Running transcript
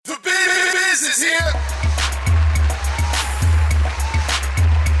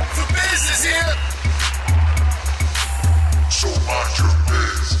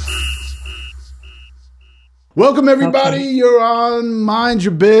Welcome, everybody. Okay. You're on Mind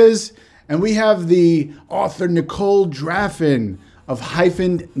Your Biz, and we have the author Nicole Draffin of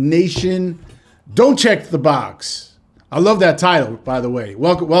Hyphen Nation. Don't check the box. I love that title, by the way.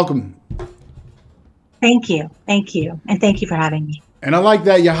 Welcome, welcome. Thank you. Thank you. And thank you for having me. And I like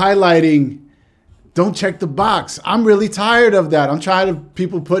that you're highlighting don't check the box. I'm really tired of that. I'm tired of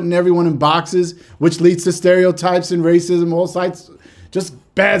people putting everyone in boxes, which leads to stereotypes and racism, all sides, just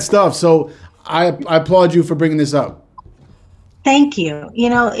bad stuff. So I applaud you for bringing this up. Thank you. You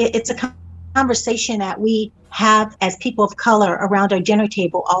know, it's a conversation that we have as people of color around our dinner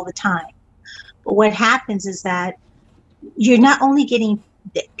table all the time. But what happens is that you're not only getting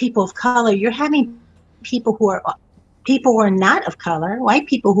people of color, you're having people who are not of color, white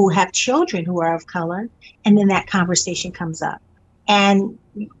people who have children who are of color, and then that conversation comes up. And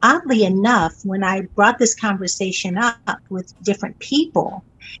oddly enough, when I brought this conversation up with different people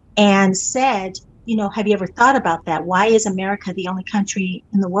and said, you know, have you ever thought about that? Why is America the only country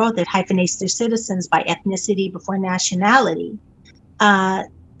in the world that hyphenates their citizens by ethnicity before nationality?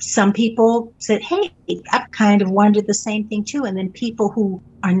 Some people said, hey, I've kind of wondered the same thing too. And then people who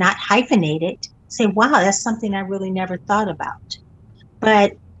are not hyphenated say, wow, that's something I really never thought about.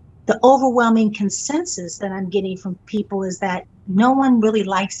 But the overwhelming consensus that I'm getting from people is that no one really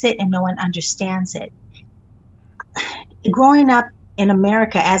likes it and no one understands it. Growing up in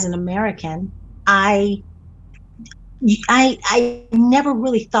America as an American, I never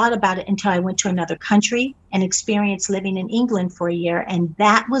really thought about it until I went to another country and experienced living in England for a year. And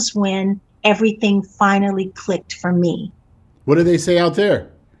that was when everything finally clicked for me. What do they say out there?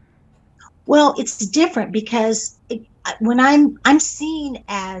 Well, it's different because when I'm seen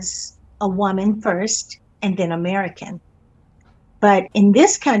as a woman first and then American. But in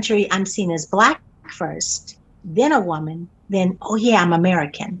this country, I'm seen as Black first, then a woman, then, oh yeah, I'm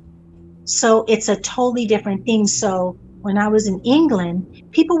American. So it's a totally different thing. So when I was in England,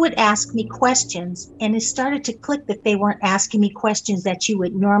 people would ask me questions, and it started to click that they weren't asking me questions that you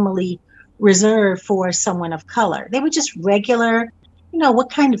would normally reserve for someone of color. They were just regular, you know, what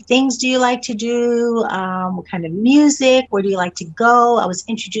kind of things do you like to do? What kind of music? Where do you like to go? I was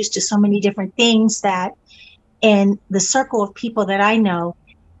introduced to so many different things that in the circle of people that I know,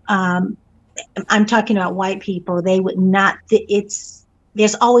 I'm talking about white people, they would not,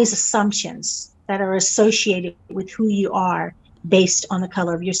 there's always assumptions that are associated with who you are based on the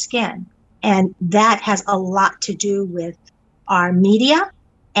color of your skin. And that has a lot to do with our media,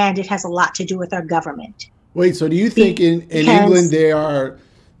 and it has a lot to do with our government. Wait, so do you think in England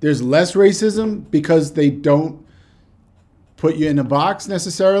there's less racism because they don't put you in a box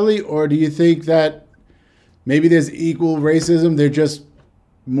necessarily? Or do you think that maybe there's equal racism, they're just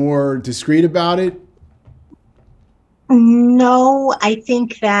more discreet about it? No, I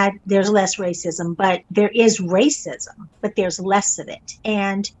think that there's less racism, but there is racism, but there's less of it.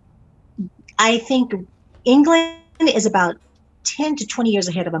 And I think England is about 10 to 20 years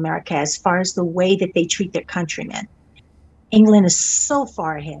ahead of America as far as the way that they treat their countrymen. England is so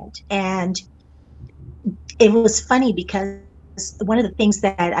far ahead. And it was funny because one of the things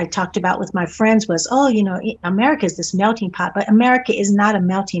that I talked about with my friends was, oh, you know, America is this melting pot, but America is not a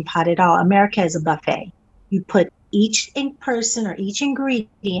melting pot at all. America is a buffet. You put each person or each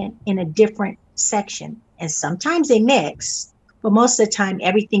ingredient in a different section, and sometimes they mix, but most of the time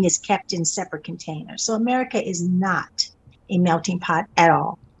everything is kept in separate containers. So America is not a melting pot at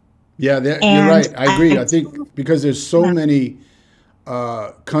all. Yeah, you're right. I agree. I think because there's so many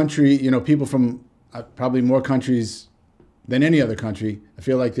people from probably more countries than any other country. I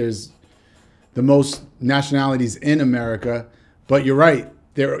feel like there's the most nationalities in America, but you're right.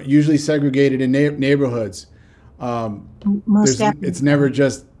 They're usually segregated in neighborhoods. It's never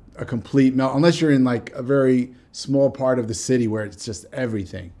just a complete melt, unless you're in like a very small part of the city where it's just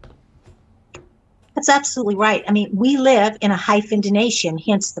everything. That's absolutely right. I mean, we live in a hyphened nation,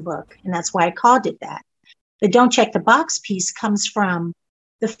 hence the book, and that's why I called it that. The don't check the box piece comes from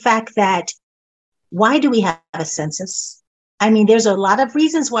the fact that why do we have a census? I mean, there's a lot of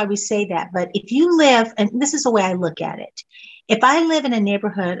reasons why we say that, but if you live, and this is the way I look at it, if I live in a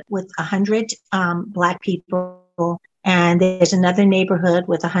neighborhood with 100 Black people, and there's another neighborhood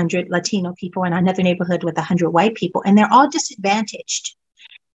with 100 Latino people, and another neighborhood with 100 white people, and they're all disadvantaged,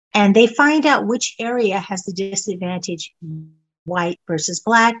 and they find out which area has the disadvantage, white versus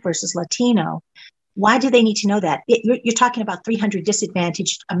Black versus Latino. Why do they need to know that? You're talking about 300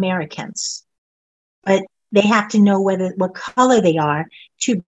 disadvantaged Americans, but they have to know what color they are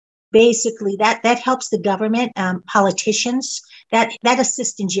to basically, that helps the government, politicians, that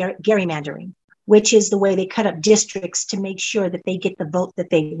assists in gerrymandering, which is the way they cut up districts to make sure that they get the vote that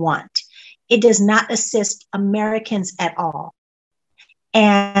they want. It does not assist Americans at all.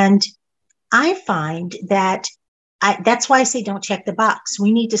 And I find that that's why I say don't check the box.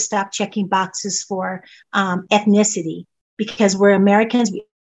 We need to stop checking boxes for ethnicity, because we're Americans.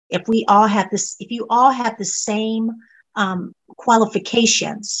 If we all have this, if you all have the same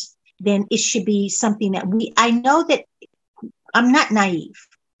qualifications, then it should be something that I know that I'm not naive.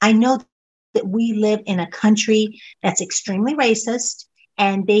 I know that we live in a country that's extremely racist,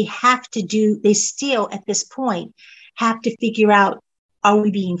 and they still at this point have to figure out, are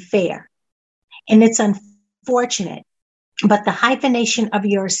we being fair? And it's unfortunate, but the hyphenation of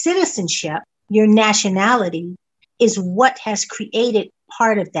your citizenship, your nationality, is what has created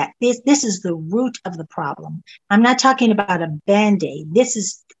part of that. This is the root of the problem. I'm not talking about a Band-Aid. This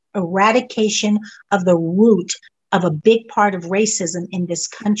is eradication of the root of a big part of racism in this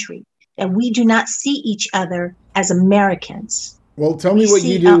country, that we do not see each other as Americans. Well, tell me what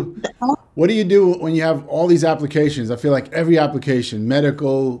you do. What do you do when you have all these applications? I feel like every application,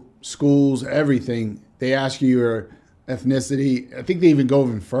 medical, schools, everything, they ask you your ethnicity. I think they even go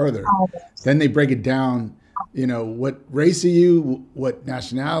even further. Then they break it down. You know, what race are you? What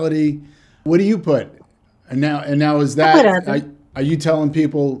nationality? What do you put? And now is that, are you telling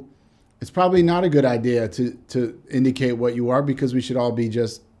people it's probably not a good idea to indicate what you are, because we should all be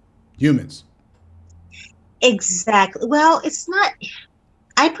just humans? Exactly. Well, it's not,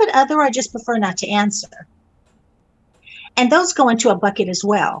 I put other, I just prefer not to answer. And those go into a bucket as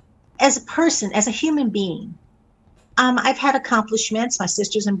well. As a person, as a human being, I've had accomplishments, my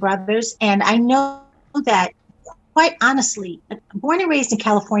sisters and brothers, and I know that, quite honestly, born and raised in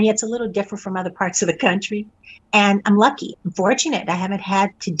California, it's a little different from other parts of the country. And I'm lucky, I'm fortunate. I haven't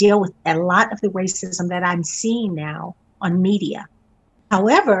had to deal with a lot of the racism that I'm seeing now on media.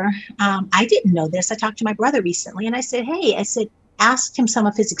 However, I didn't know this. I talked to my brother recently, and I said, asked him some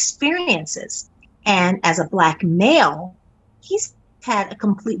of his experiences. And as a Black male, he's had a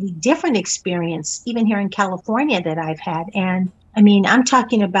completely different experience, even here in California, that I've had. And I mean, I'm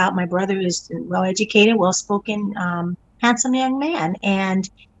talking about, my brother is well-educated, well-spoken, handsome young man. And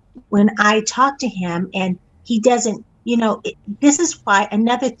when I talk to him, and he doesn't, this is why,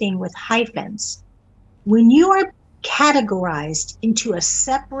 another thing with hyphens, when you are categorized into a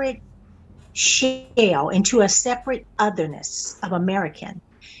separate shell, into a separate otherness of American,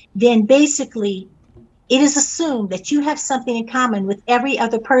 then basically it is assumed that you have something in common with every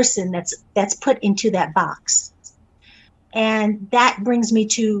other person that's put into that box. And that brings me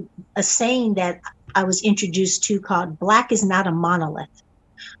to a saying that I was introduced to called Black is not a monolith.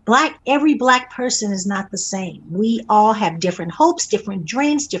 Every Black person is not the same. We all have different hopes, different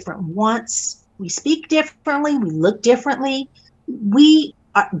dreams, different wants. We speak differently, we look differently. We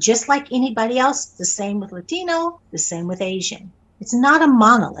are just like anybody else, the same with Latino, the same with Asian. It's not a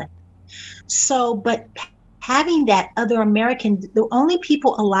monolith. So, but having that other American, the only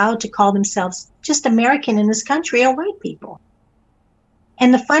people allowed to call themselves just American in this country are white people.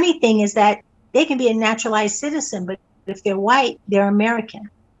 And the funny thing is that they can be a naturalized citizen, but if they're white, they're American.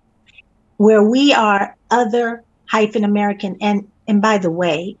 Where we are other hyphen American. And by the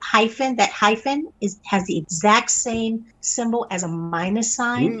way, that hyphen has the exact same symbol as a minus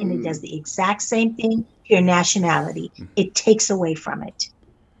sign, and it does the exact same thing to your nationality. It takes away from it.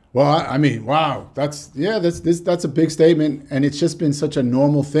 Well, I mean, wow, that's a big statement, and it's just been such a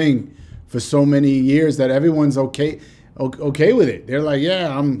normal thing for so many years that everyone's okay with it. They're like,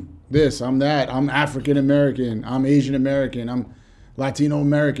 yeah, I'm this, I'm that, I'm African American, I'm Asian American, I'm Latino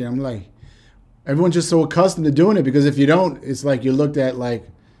American. I'm like, everyone's just so accustomed to doing it, because if you don't, it's like you're looked at like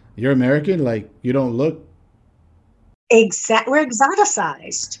you're American, like you don't look. We're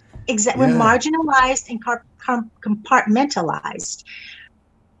exoticized. We're marginalized and compartmentalized.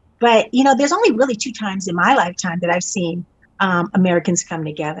 But, there's only really 2 times in my lifetime that I've seen Americans come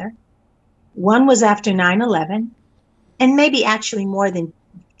together. One was after 9/11, and maybe actually more than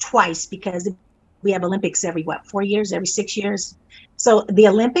twice, because we have Olympics every 4 years, every 6 years. So the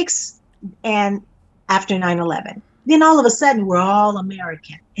Olympics and after 9/11. Then all of a sudden we're all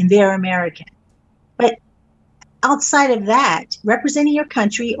American and they're American. But outside of that, representing your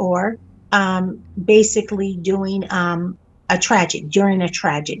country or basically doing during a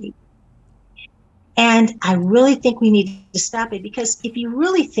tragedy. And I really think we need to stop it, because if you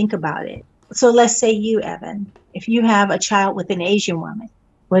really think about it, so let's say you, Evan, if you have a child with an Asian woman,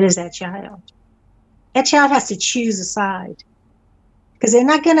 what is that child? That child has to choose a side, because they're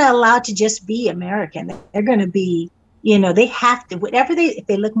not going to allow it to just be American. They're going to be, they have to, if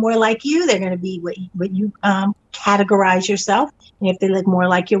they look more like you, they're going to be what you categorize yourself. And if they look more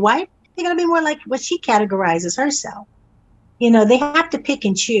like your wife, they're going to be more like what she categorizes herself. They have to pick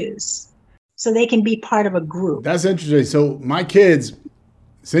and choose. so they can be part of a group. That's interesting. So my kids,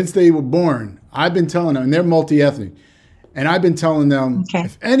 since they were born, I've been telling them, and they're multi-ethnic, and I've been telling them,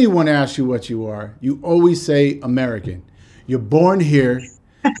 if anyone asks you what you are, you always say American. You're born here,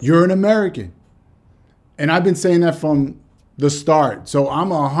 you're an American. And I've been saying that from the start. So I'm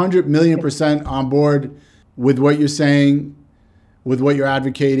 100,000,000% on board with what you're saying, with what you're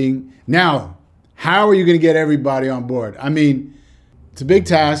advocating. Now, how are you going to get everybody on board? I mean, it's a big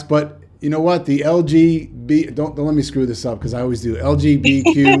task, but you know what? The don't let me screw this up because I always do.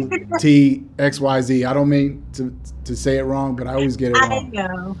 LGBTQTXYZ. I don't mean to say it wrong, but I always get it wrong. I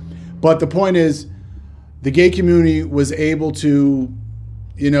know. But the point is, the gay community was able to,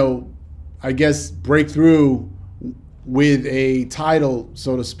 I guess, break through with a title,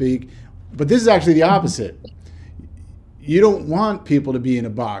 so to speak. But this is actually the opposite. You don't want people to be in a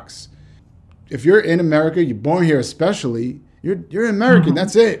box. If you're in America, you're born here especially, you're American.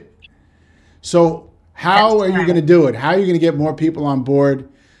 That's it. So how are you going to do it? How are you going to get more people on board?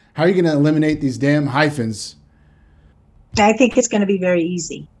 How are you going to eliminate these damn hyphens? I think it's going to be very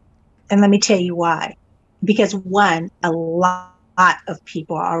easy. And let me tell you why. Because one, a lot of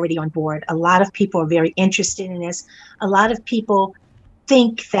people are already on board. A lot of people are very interested in this. A lot of people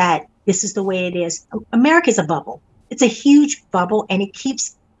think that this is the way it is. America is a bubble. It's a huge bubble, and it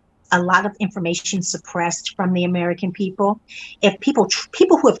keeps a lot of information suppressed from the American people. If people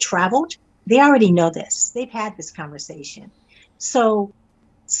who have traveled, they already know this. They've had this conversation. So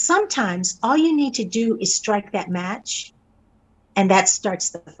sometimes all you need to do is strike that match, and that starts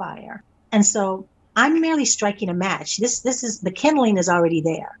the fire. And so I'm merely striking a match. This is the kindling is already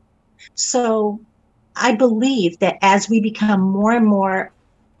there. So I believe that as we become more and more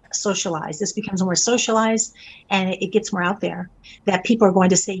socialized, this becomes more socialized and it gets more out there, that people are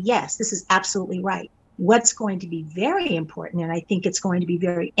going to say, yes, this is absolutely right. What's going to be very important, and I think it's going to be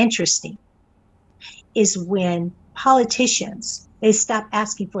very interesting, is when politicians, they stop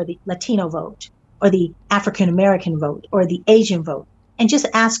asking for the Latino vote or the African American vote or the Asian vote and just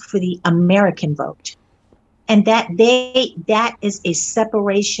ask for the American vote. And that is a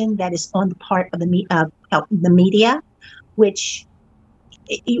separation that is on the part of the media, which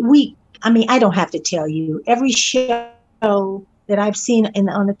I don't have to tell you, every show that I've seen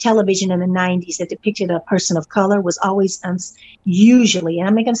on the television in the 90s that depicted a person of color was always usually, and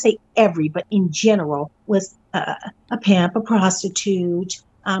I'm not going to say every, but in general, was a pimp, a prostitute,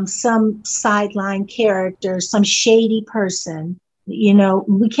 some sideline character, some shady person.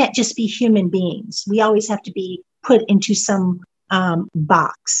 We can't just be human beings. We always have to be put into some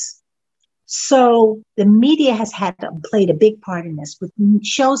box. So the media has played a big part in this, with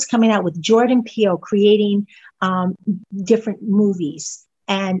shows coming out, with Jordan Peele creating different movies,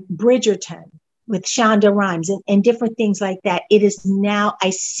 and Bridgerton with Shonda Rhimes and different things like that. It is now,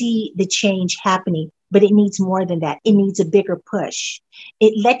 I see the change happening, but it needs more than that. It needs a bigger push.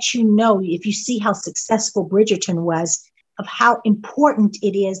 It lets you know, if you see how successful Bridgerton was, of how important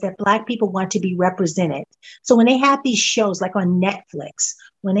it is that Black people want to be represented. So when they have these shows like on Netflix,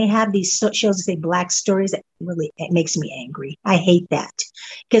 when they have these shows that say Black stories, it makes me angry. I hate that,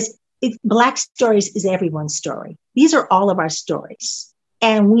 because Black stories is everyone's story. These are all of our stories.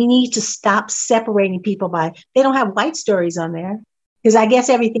 And we need to stop separating people by, they don't have white stories on there, because I guess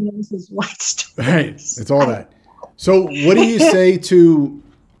everything else is white stories. Right, it's all that. So what do you say to,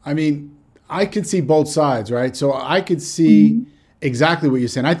 I could see both sides, right? So I could see exactly what you're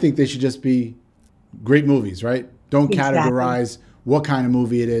saying. I think they should just be great movies, right? Don't categorize what kind of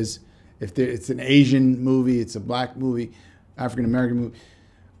movie it is. If it's an Asian movie, it's a Black movie, African American movie,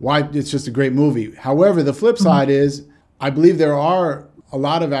 why? It's just a great movie. However, the flip side is, I believe there are a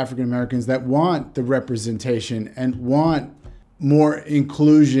lot of African Americans that want the representation and want more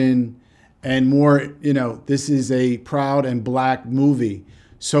inclusion and more, this is a proud and Black movie.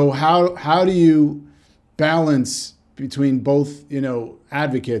 So how do you balance between both,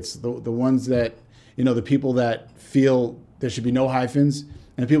 advocates, the ones that, the people that feel there should be no hyphens,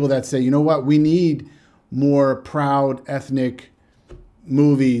 and the people that say, you know what, we need more proud ethnic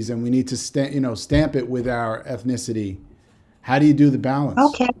movies and we need to stamp it with our ethnicity? How do you do the balance?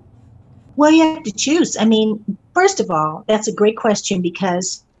 Okay. Well, you have to choose. First of all, that's a great question,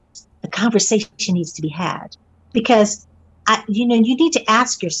 because the conversation needs to be had. Because you need to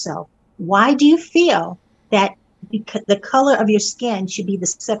ask yourself, why do you feel that the color of your skin should be the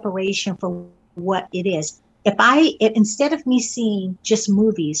separation for what it is? If instead of me seeing just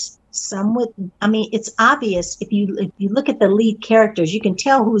movies, it's obvious. If you look at the lead characters, you can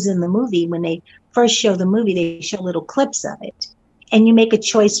tell who's in the movie. When they first show the movie, they show little clips of it. And you make a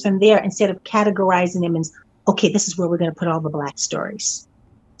choice from there instead of categorizing them as, okay, this is where we're going to put all the Black stories.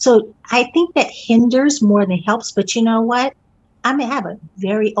 So I think that hinders more than helps. But you know what? I may have a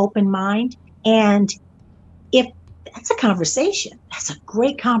very open mind. And if that's a conversation, that's a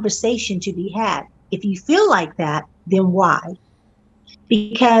great conversation to be had. If you feel like that, then why?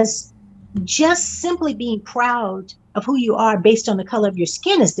 Because just simply being proud of who you are based on the color of your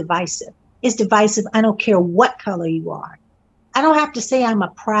skin is divisive. It's divisive. I don't care what color you are. I don't have to say I'm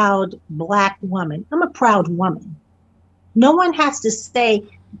a proud Black woman. I'm a proud woman. No one has to say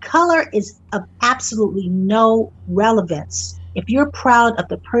color is of absolutely no relevance. If you're proud of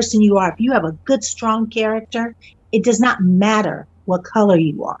the person you are, if you have a good, strong character, it does not matter what color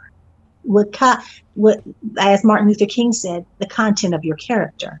you are. What, as Martin Luther King said, the content of your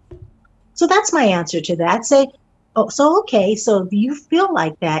character. So that's my answer to that. Say, oh, so okay, so if you feel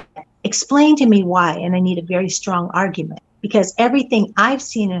like that, explain to me why. And I need a very strong argument, because everything I've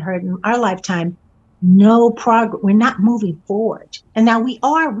seen and heard in our lifetime, no progress. We're not moving forward. And now we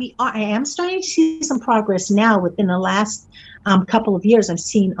are. I am starting to see some progress now within the last couple of years. I'm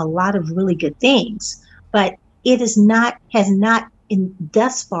seeing a lot of really good things, but it has not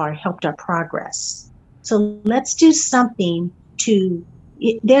thus far helped our progress. So let's do something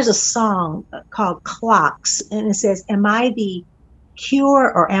there's a song called Clocks, and it says, am I the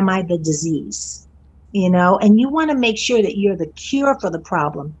cure or am I the disease? You know, and you want to make sure that you're the cure for the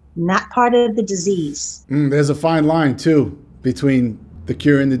problem, not part of the disease. There's a fine line too between the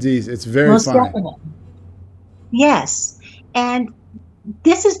cure and the disease. It's very Most fine. Definitely. Yes. And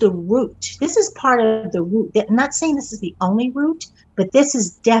this is the root. This is part of the root. I'm not saying this is the only root, but this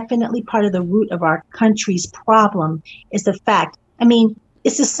is definitely part of the root of our country's problem, is the fact. I mean,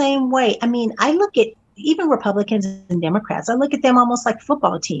 it's the same way. I mean, I look at even Republicans and Democrats, I look at them almost like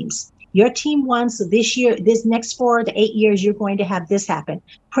football teams. Your team won, so this next 4 to 8 years, you're going to have this happen.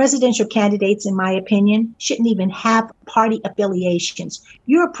 Presidential candidates, in my opinion, shouldn't even have party affiliations.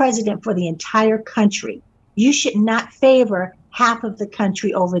 You're a president for the entire country. You should not favor half of the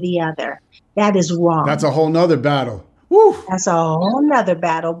country over the other. That is wrong. That's a whole nother battle. Woo. That's a whole nother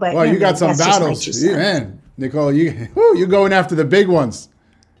battle. But well, you got some battles. Man, Nicole, you're going after the big ones.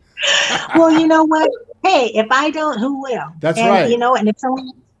 Well, you know what? Hey, if I don't, who will? That's right. You know, and if someone,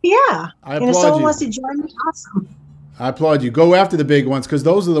 and if someone wants to join me, awesome. I applaud you. Go after the big ones, because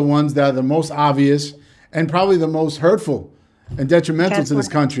those are the ones that are the most obvious and probably the most hurtful and detrimental to this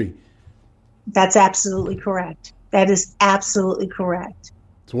country. That's absolutely correct. That is absolutely correct.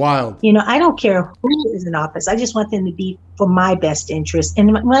 It's wild. You know, I don't care who is in office. I just want them to be for my best interest.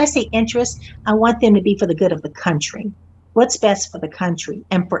 And when I say interest, I want them to be for the good of the country. What's best for the country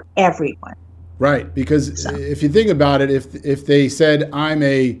and for everyone. Right. Because if you think about it, if they said, I'm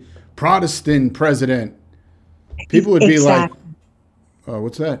a Protestant president, people would be like, oh,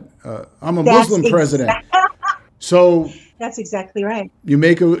 what's that? I'm a Muslim president. So that's exactly right. You're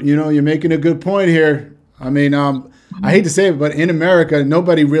making a good point here. I mean, I hate to say it, but in America,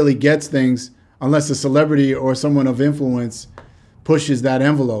 nobody really gets things unless a celebrity or someone of influence pushes that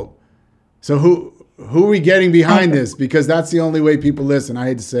envelope. So who are we getting behind this? Because that's the only way people listen. I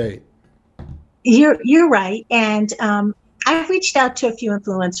hate to say it. You're right. And I've reached out to a few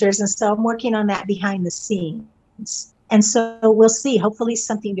influencers, and so I'm working on that behind the scenes. And so we'll see. Hopefully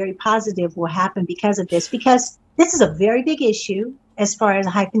something very positive will happen because of this, because this is a very big issue as far as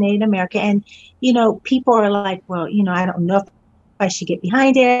hyphenated America. And, you know, people are like, well, you know, I don't know if I should get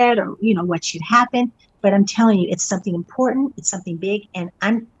behind it or, you know, what should happen. But I'm telling you, it's something important. It's something big. And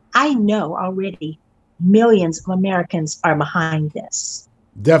I know already millions of Americans are behind this.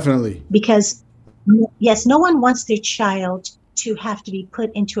 Definitely. Because, yes, no one wants their child to have to be put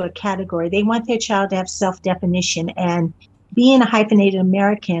into a category. They want their child to have self-definition. And being a hyphenated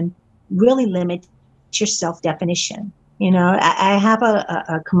American really limits your self-definition. You know, I have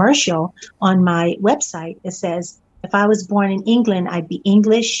a commercial on my website that says, if I was born in England, I'd be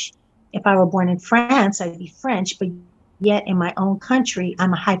English. If I were born in France, I'd be French. But yet in my own country,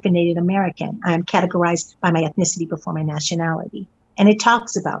 I'm a hyphenated American. I am categorized by my ethnicity before my nationality. And it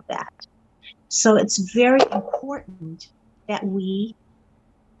talks about that. So it's very important that we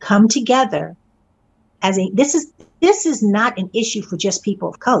come together this is not an issue for just people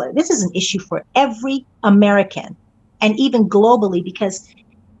of color. This is an issue for every American, and even globally, because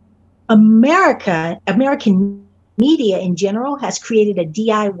American media in general has created a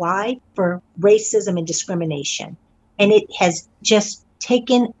DIY for racism and discrimination. And it has just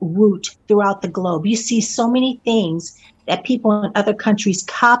taken root throughout the globe. You see so many things that people in other countries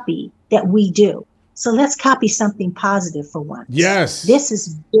copy that we do. So let's copy something positive for once. Yes. This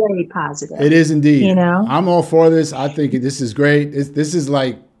is very positive. It is indeed. You know, I'm all for this. I think this is great.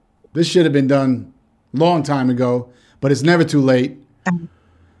 This should have been done long time ago, but it's never too late.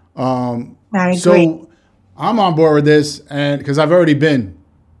 I agree. So I'm on board with this, and because I've already been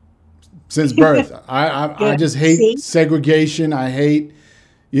since birth. I just hate segregation. I hate,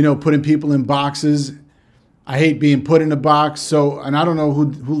 putting people in boxes. I hate being put in a box. So, and I don't know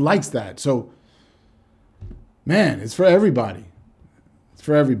who likes that. So, man, it's for everybody. It's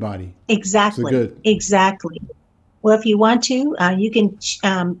for everybody. Exactly. So good. Exactly. Well, if you want to, you can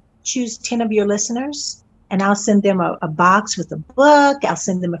choose 10 of your listeners, and I'll send them a box with a book. I'll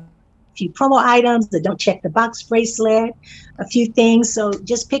send them a few promo items, the Don't Check the Box bracelet, a few things. So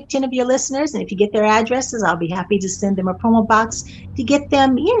just pick 10 of your listeners, and if you get their addresses, I'll be happy to send them a promo box to get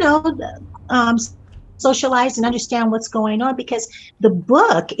them, socialize and understand what's going on, because the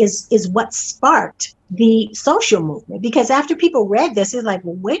book is what sparked the social movement. Because after people read this, it's like,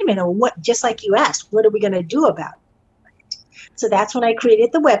 well, wait a minute, what? Just like you asked, what are we going to do about it? So that's when I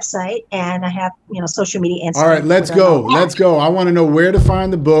created the website, and I have social media. All right, let's go. Let's go. I want to know where to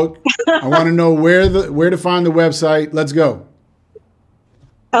find the book. I want to know where to find the website. Let's go.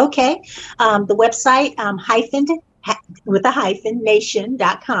 Okay, the website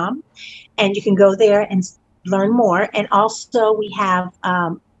nation.com. And you can go there and learn more. And also we have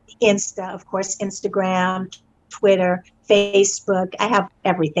Insta, of course, Instagram, Twitter, Facebook. I have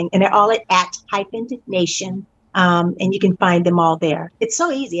everything. And they're all at Nation. And you can find them all there. It's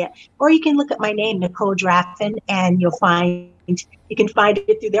so easy. Or you can look at my name, Nicole Draffin, and you can find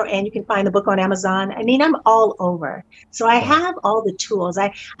it through there, and you can find the book on Amazon. I mean, I'm all over. So I have all the tools.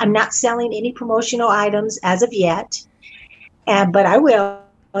 I'm not selling any promotional items as of yet, but I will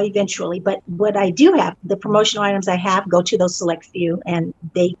eventually. But what I do have, the promotional items I have, go to those select few, and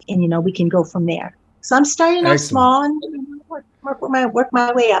we can go from there. So I'm starting off small and work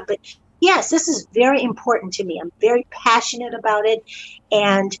my way up. But yes, this is very important to me. I'm very passionate about it,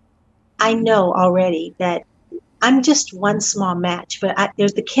 and I know already that I'm just one small match. But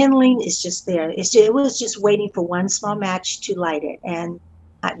there's the kindling is just there. It was just waiting for one small match to light it, and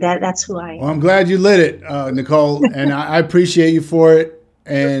that's who I am. Well, I'm glad you lit it, Nicole, and I appreciate you for it.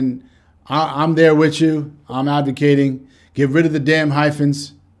 And I'm there with you. I'm advocating. Get rid of the damn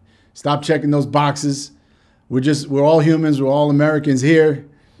hyphens. Stop checking those boxes. We're all humans. We're all Americans here.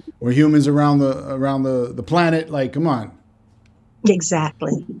 We're humans around the planet. Like, come on.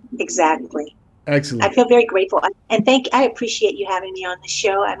 Exactly. Excellent. I feel very grateful, and I appreciate you having me on the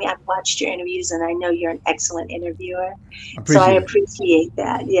show. I mean, I've watched your interviews, and I know you're an excellent interviewer. I appreciate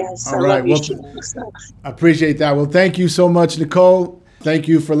that. Yes. All right. Well, I appreciate that. Well, thank you so much, Nicole. Thank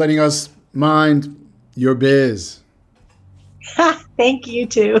you for letting us mind your biz. Thank you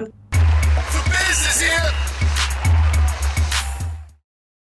too.